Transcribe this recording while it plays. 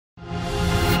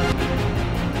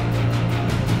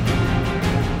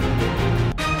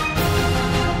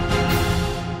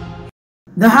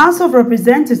The House of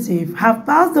Representatives have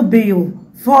passed the bill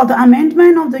for the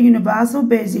amendment of the Universal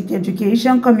Basic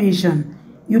Education Commission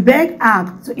 (UBEC)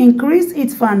 Act to increase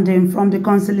its funding from the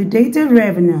consolidated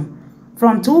revenue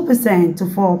from 2% to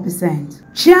 4%.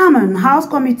 Chairman, House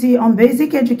Committee on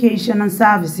Basic Education and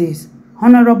Services,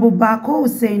 Honourable Bako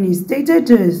Useni, stated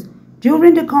this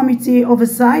during the committee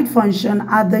oversight function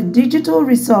at the Digital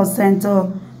Resource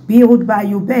Center built by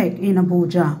UBEC in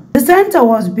Abuja. The center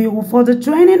was built for the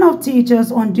training of teachers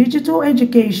on digital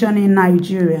education in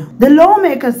Nigeria. The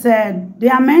lawmaker said the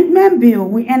amendment bill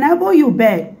will enable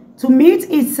UBEC to meet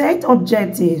its set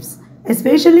objectives,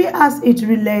 especially as it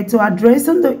relates to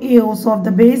addressing the ills of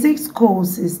the basic school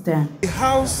system. The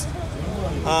House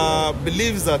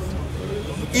believes that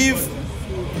if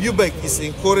UBEC is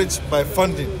encouraged by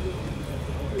funding,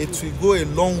 it will go a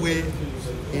long way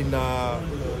in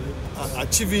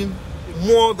achieving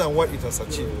more than what it has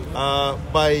achieved.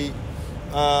 By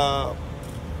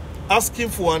asking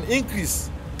for an increase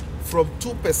from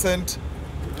 2%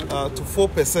 to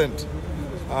 4%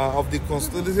 of the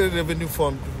consolidated revenue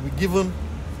fund to be given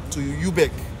to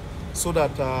UBEC, so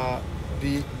that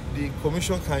the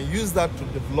Commission can use that to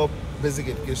develop basic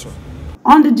education.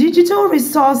 On the Digital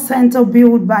Resource Center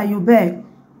built by UBEC,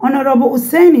 Honourable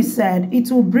Useni said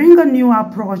it will bring a new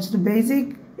approach to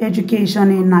basic education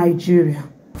in Nigeria.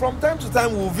 From time to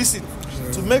time, we will visit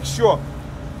to make sure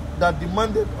that the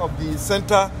mandate of the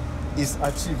center is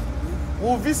achieved. We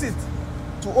will visit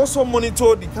to also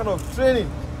monitor the kind of training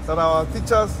that our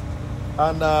teachers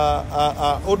and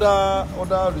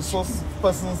other resource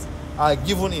persons are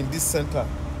given in this center,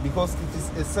 because it is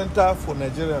a center for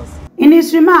Nigerians. In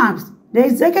his remarks, the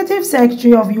Executive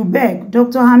Secretary of UBEC,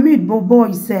 Dr. Hameed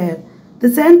Bobboyi, said the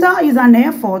center is an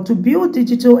effort to build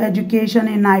digital education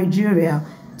in Nigeria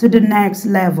to the next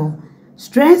level.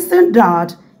 Stressing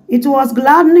that it was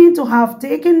gladdening to have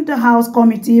taken the House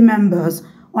Committee members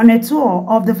on a tour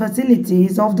of the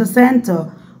facilities of the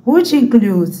center, which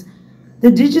includes the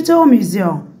Digital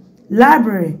Museum,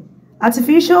 Library,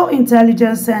 Artificial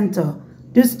Intelligence Center,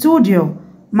 the studio,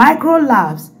 micro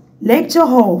labs, lecture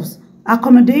halls,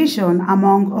 accommodation,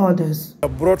 among others. I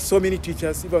brought so many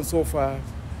teachers, even so far,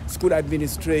 school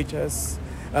administrators,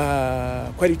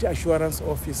 quality assurance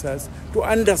officers, to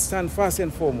understand first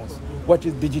and foremost what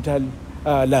is digital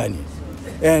learning.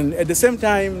 And at the same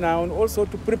time now, also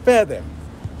to prepare them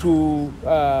to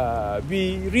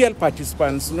be real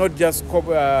participants, not just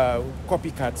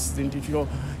copycats,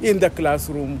 in the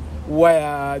classroom,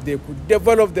 where they could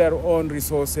develop their own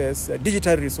resources,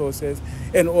 digital resources,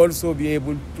 and also be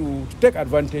able to take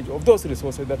advantage of those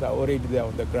resources that are already there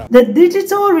on the ground. The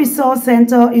Digital Resource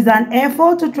Center is an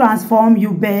effort to transform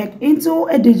UBEC into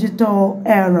a digital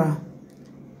era.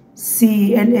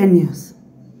 CNN News.